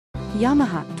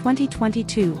Yamaha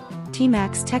 2022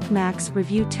 TMAX Tech Max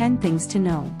Review 10 Things to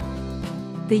Know.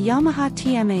 The Yamaha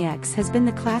TMAX has been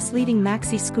the class-leading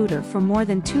maxi scooter for more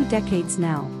than 2 decades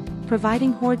now,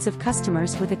 providing hordes of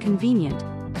customers with a convenient,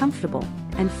 comfortable,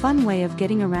 and fun way of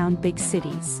getting around big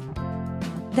cities.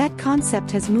 That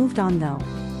concept has moved on though,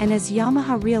 and as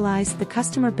Yamaha realized the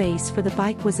customer base for the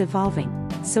bike was evolving,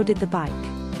 so did the bike.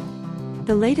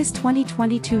 The latest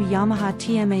 2022 Yamaha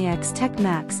TMAX Tech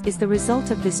Max is the result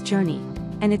of this journey,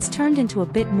 and it's turned into a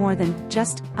bit more than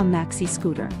just a maxi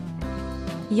scooter.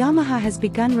 Yamaha has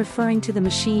begun referring to the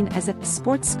machine as a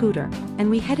sports scooter,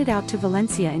 and we headed out to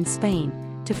Valencia in Spain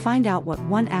to find out what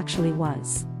one actually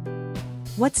was.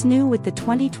 What's new with the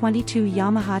 2022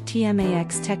 Yamaha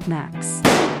TMAX Tech Max?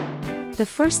 The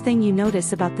first thing you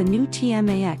notice about the new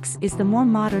TMAX is the more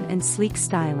modern and sleek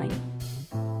styling.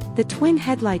 The twin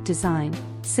headlight design,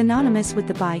 synonymous with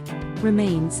the bike,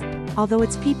 remains, although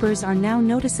its peepers are now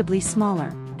noticeably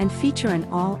smaller, and feature an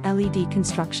all-LED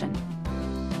construction.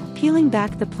 Peeling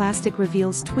back the plastic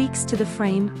reveals tweaks to the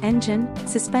frame, engine,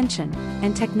 suspension,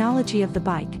 and technology of the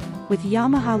bike, with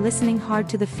Yamaha listening hard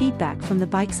to the feedback from the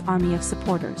bike's army of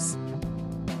supporters.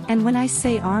 And when I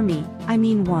say army, I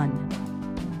mean one.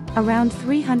 Around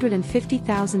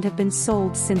 350,000 have been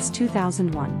sold since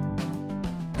 2001.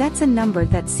 That's a number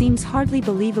that seems hardly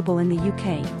believable in the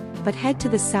UK, but head to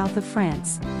the south of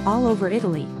France, all over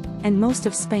Italy, and most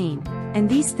of Spain, and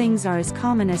these things are as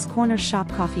common as corner shop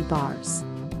coffee bars.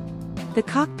 The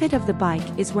cockpit of the bike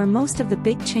is where most of the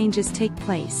big changes take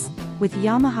place, with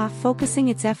Yamaha focusing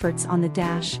its efforts on the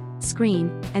dash,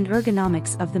 screen, and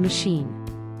ergonomics of the machine.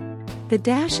 The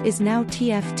dash is now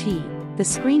TFT, the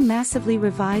screen massively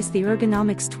revised the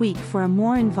ergonomics tweak for a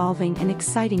more involving and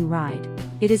exciting ride.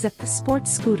 It is a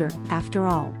sports scooter, after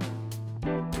all.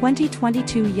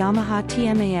 2022 Yamaha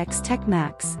TMAX Tech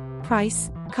Max, price,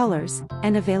 colors,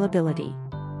 and availability.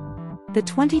 The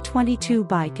 2022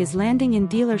 bike is landing in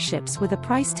dealerships with a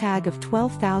price tag of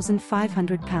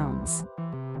 £12,500.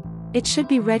 It should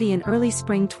be ready in early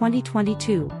spring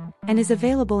 2022, and is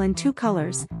available in 2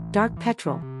 colors, dark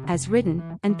petrol, as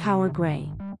written, and power grey.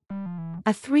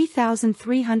 A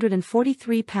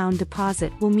 £3,343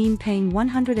 deposit will mean paying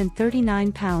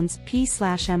 £139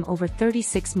 p/m over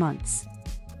 36 months.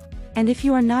 And if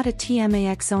you are not a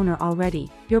TMAX owner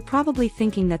already, you're probably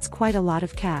thinking that's quite a lot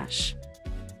of cash.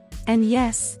 And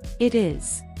yes, it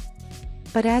is.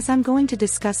 But as I'm going to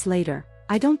discuss later,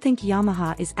 I don't think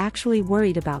Yamaha is actually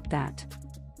worried about that.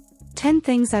 10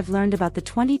 things I've learned about the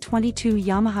 2022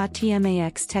 Yamaha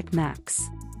TMAX Tech Max.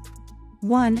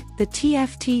 1. The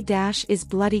TFT dash is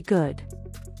bloody good.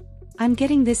 I'm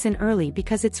getting this in early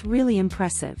because it's really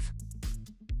impressive.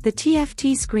 The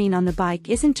TFT screen on the bike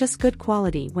isn't just good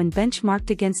quality when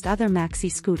benchmarked against other maxi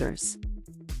scooters.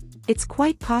 It's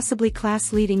quite possibly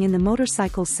class-leading in the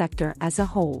motorcycle sector as a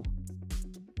whole.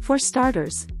 For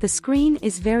starters, the screen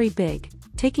is very big,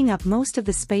 taking up most of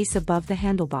the space above the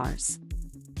handlebars.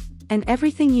 And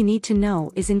everything you need to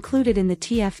know is included in the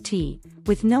TFT,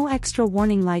 with no extra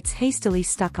warning lights hastily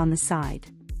stuck on the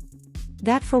side.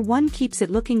 That for one keeps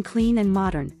it looking clean and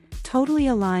modern, totally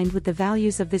aligned with the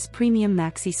values of this premium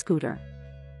maxi scooter.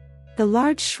 The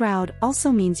large shroud also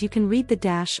means you can read the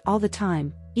dash all the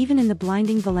time, even in the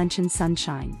blinding Valencian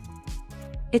sunshine.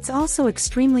 It's also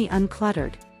extremely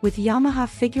uncluttered, with Yamaha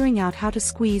figuring out how to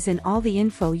squeeze in all the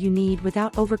info you need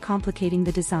without overcomplicating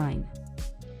the design.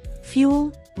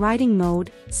 Fuel, riding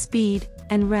mode, speed,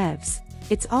 and revs,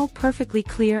 it's all perfectly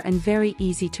clear and very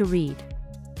easy to read.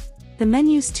 The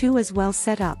menus too is well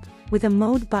set up, with a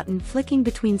mode button flicking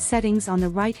between settings on the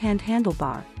right-hand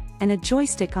handlebar, and a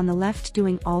joystick on the left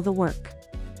doing all the work.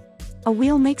 A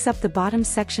wheel makes up the bottom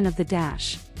section of the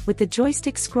dash, with the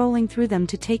joystick scrolling through them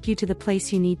to take you to the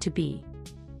place you need to be.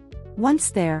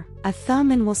 Once there, a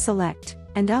thumb in will select,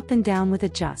 and up and down with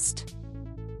adjust.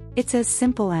 It's as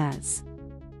simple as.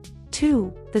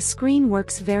 2. The screen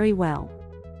works very well.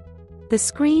 The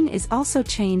screen is also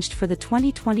changed for the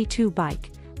 2022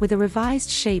 bike, with a revised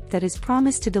shape that is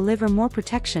promised to deliver more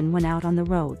protection when out on the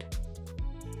road.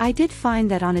 I did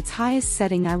find that on its highest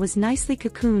setting I was nicely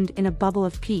cocooned in a bubble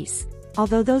of peace,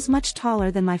 although those much taller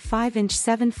than my 5-inch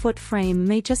 7-foot frame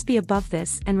may just be above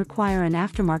this and require an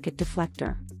aftermarket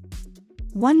deflector.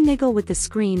 One niggle with the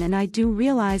screen, and I do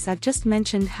realize I've just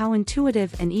mentioned how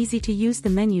intuitive and easy to use the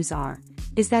menus are,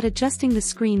 is that adjusting the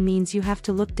screen means you have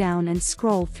to look down and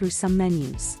scroll through some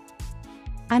menus.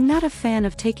 I'm not a fan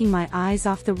of taking my eyes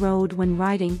off the road when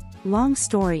riding, long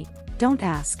story, don't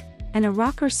ask, and a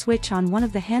rocker switch on one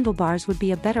of the handlebars would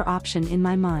be a better option in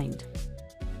my mind.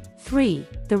 3.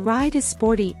 The ride is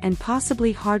sporty and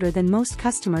possibly harder than most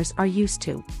customers are used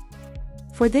to.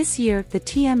 For this year, the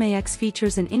TMAX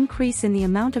features an increase in the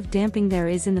amount of damping there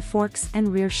is in the forks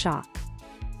and rear shock.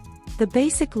 The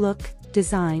basic look,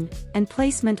 design, and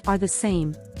placement are the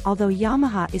same, although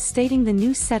Yamaha is stating the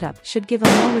new setup should give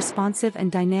a more responsive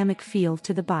and dynamic feel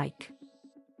to the bike.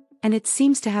 And it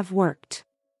seems to have worked.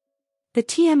 The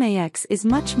TMAX is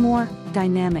much more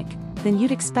dynamic than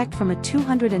you'd expect from a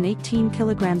 218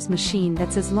 kilograms machine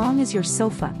that's as long as your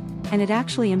sofa, and it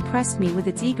actually impressed me with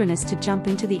its eagerness to jump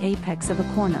into the apex of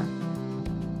a corner.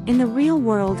 In the real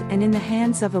world and in the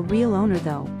hands of a real owner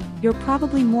though, you're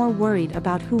probably more worried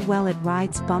about how well it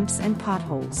rides bumps and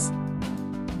potholes.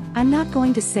 I'm not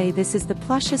going to say this is the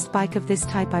plushest bike of this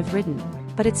type I've ridden,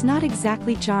 but it's not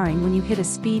exactly jarring when you hit a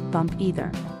speed bump either.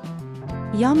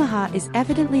 Yamaha is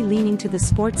evidently leaning to the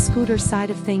sports scooter side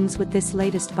of things with this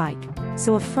latest bike,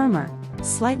 so a firmer,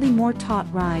 slightly more taut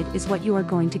ride is what you are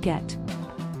going to get.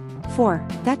 4.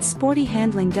 That sporty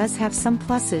handling does have some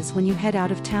pluses when you head out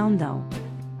of town though.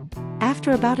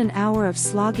 After about an hour of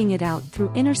slogging it out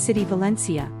through inner-city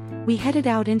Valencia, we headed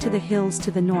out into the hills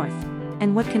to the north,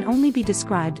 and what can only be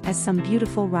described as some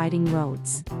beautiful riding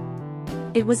roads.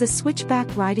 It was a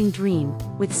switchback riding dream,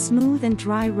 with smooth and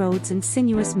dry roads and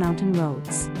sinuous mountain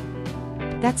roads.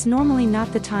 That's normally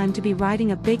not the time to be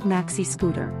riding a big maxi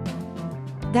scooter.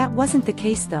 That wasn't the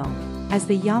case though, as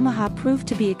the Yamaha proved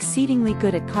to be exceedingly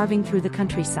good at carving through the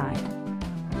countryside.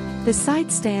 The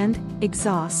side stand,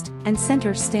 exhaust, and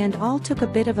center stand all took a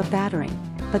bit of a battering,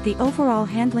 but the overall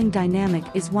handling dynamic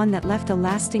is one that left a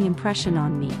lasting impression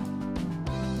on me.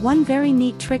 One very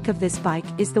neat trick of this bike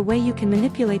is the way you can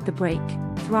manipulate the brake,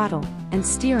 throttle, and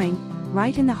steering,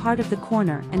 right in the heart of the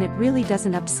corner, and it really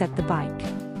doesn't upset the bike.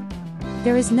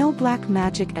 There is no black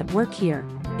magic at work here,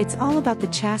 it's all about the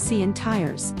chassis and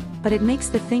tires, but it makes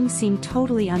the thing seem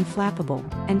totally unflappable,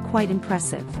 and quite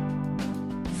impressive.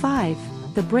 5.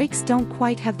 The brakes don't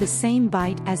quite have the same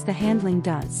bite as the handling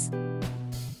does.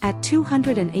 At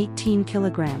 218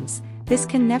 kilograms, this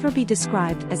can never be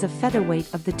described as a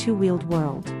featherweight of the two-wheeled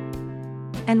world.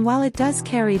 And while it does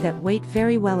carry that weight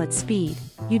very well at speed,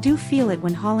 you do feel it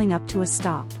when hauling up to a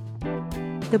stop.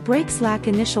 The brakes lack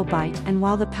initial bite, and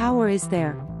while the power is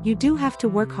there, you do have to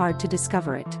work hard to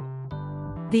discover it.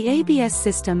 The ABS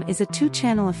system is a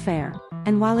 2-channel affair,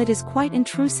 and while it is quite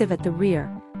intrusive at the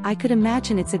rear, I could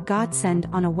imagine it's a godsend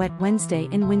on a wet Wednesday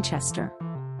in Winchester.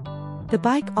 The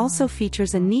bike also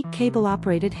features a neat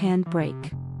cable-operated hand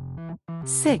brake.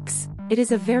 6. It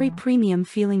is a very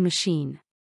premium-feeling machine.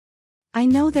 I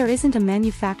know there isn't a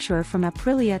manufacturer from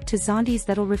Aprilia to Zondes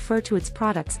that'll refer to its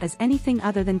products as anything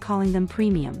other than calling them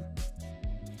premium.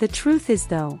 The truth is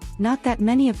though, not that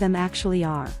many of them actually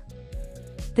are.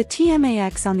 The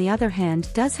TMAX on the other hand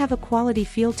does have a quality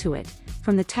feel to it,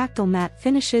 from the tactile matte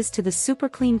finishes to the super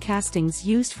clean castings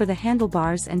used for the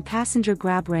handlebars and passenger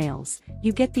grab rails,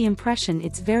 you get the impression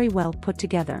it's very well put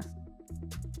together.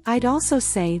 I'd also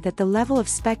say that the level of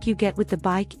spec you get with the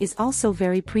bike is also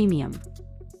very premium.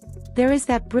 There is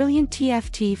that brilliant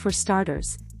TFT for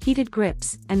starters, heated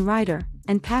grips, and rider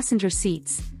and passenger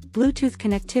seats, Bluetooth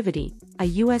connectivity,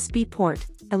 a USB port,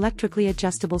 electrically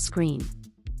adjustable screen.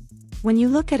 When you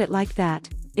look at it like that,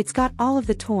 it's got all of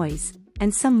the toys,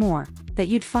 and some more, that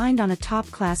you'd find on a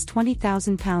top-class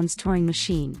 20,000 pounds touring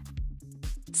machine.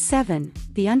 7.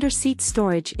 The under-seat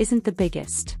storage isn't the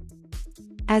biggest.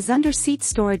 As under-seat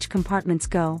storage compartments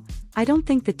go, I don't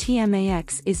think the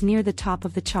TMAX is near the top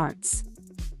of the charts.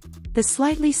 The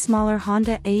slightly smaller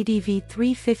Honda ADV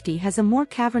 350 has a more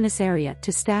cavernous area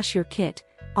to stash your kit,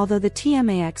 although the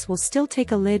TMAX will still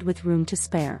take a lid with room to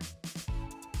spare.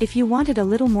 If you wanted a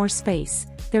little more space,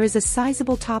 there is a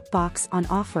sizable top box on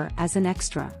offer as an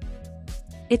extra.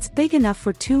 It's big enough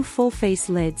for 2 full-face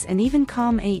lids and even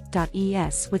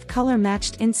COM8.ES with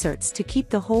color-matched inserts to keep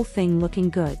the whole thing looking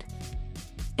good.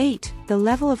 8. The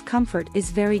level of comfort is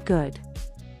very good.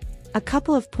 A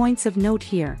couple of points of note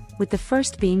here, with the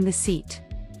first being the seat.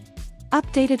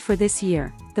 Updated for this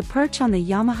year, the perch on the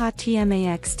Yamaha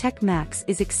TMAX Tech Max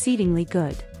is exceedingly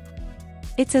good.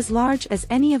 It's as large as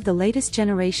any of the latest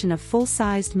generation of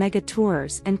full-sized Mega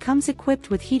Tourers and comes equipped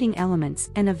with heating elements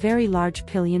and a very large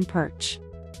pillion perch.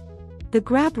 The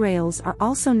grab rails are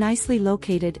also nicely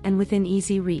located and within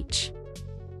easy reach.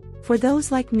 For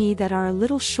those like me that are a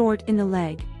little short in the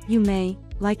leg, you may,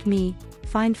 like me,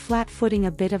 find flat footing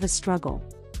a bit of a struggle.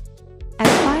 At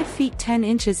 5 feet 10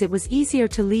 inches it was easier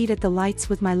to lead at the lights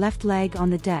with my left leg on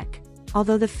the deck,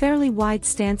 although the fairly wide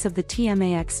stance of the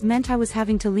TMAX meant I was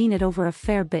having to lean it over a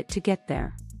fair bit to get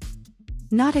there.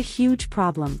 Not a huge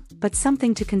problem, but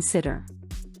something to consider.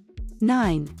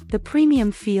 9. The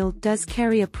premium feel does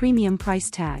carry a premium price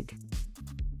tag.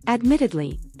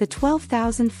 Admittedly, the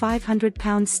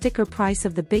 £12,500 sticker price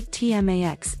of the big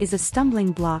TMAX is a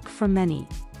stumbling block for many.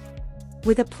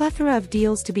 With a plethora of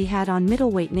deals to be had on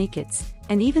middleweight nakeds,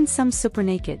 and even some super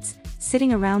nakeds,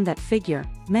 sitting around that figure,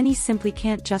 many simply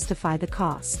can't justify the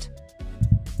cost.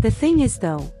 The thing is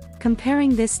though,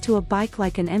 comparing this to a bike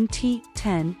like an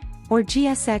MT-10 or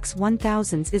GSX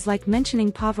 1000s is like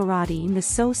mentioning Pavarotti and the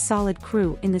So Solid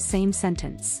crew in the same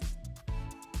sentence.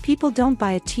 People don't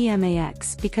buy a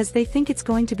TMAX because they think it's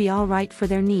going to be alright for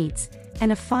their needs,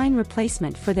 and a fine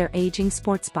replacement for their aging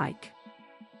sports bike.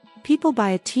 People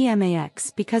buy a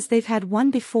TMAX because they've had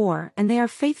one before and they are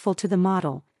faithful to the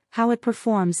model, how it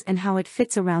performs and how it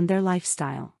fits around their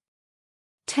lifestyle.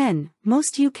 10.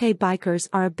 Most UK bikers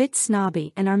are a bit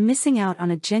snobby and are missing out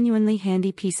on a genuinely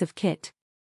handy piece of kit.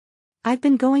 I've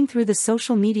been going through the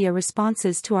social media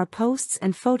responses to our posts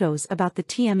and photos about the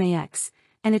TMAX,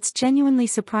 and it's genuinely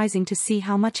surprising to see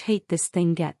how much hate this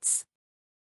thing gets.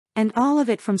 And all of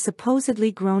it from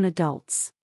supposedly grown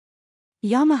adults.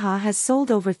 Yamaha has sold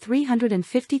over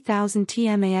 350,000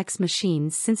 TMAX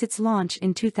machines since its launch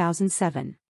in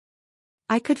 2007.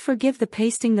 I could forgive the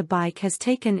pasting the bike has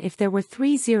taken if there were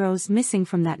 3 zeros missing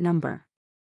from that number.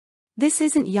 This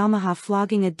isn't Yamaha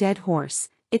flogging a dead horse,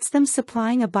 it's them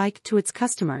supplying a bike to its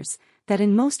customers, that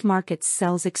in most markets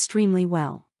sells extremely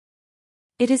well.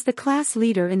 It is the class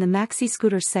leader in the maxi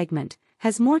scooter segment,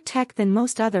 has more tech than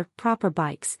most other proper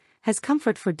bikes, has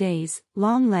comfort for days,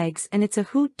 long legs, and it's a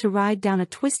hoot to ride down a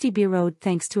twisty B road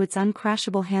thanks to its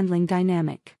uncrashable handling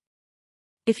dynamic.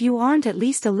 If you aren't at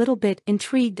least a little bit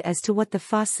intrigued as to what the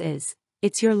fuss is,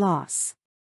 it's your loss.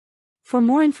 For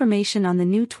more information on the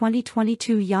new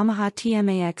 2022 Yamaha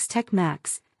TMAX Tech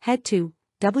Max, head to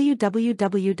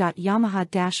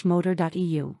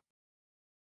www.yamaha-motor.eu.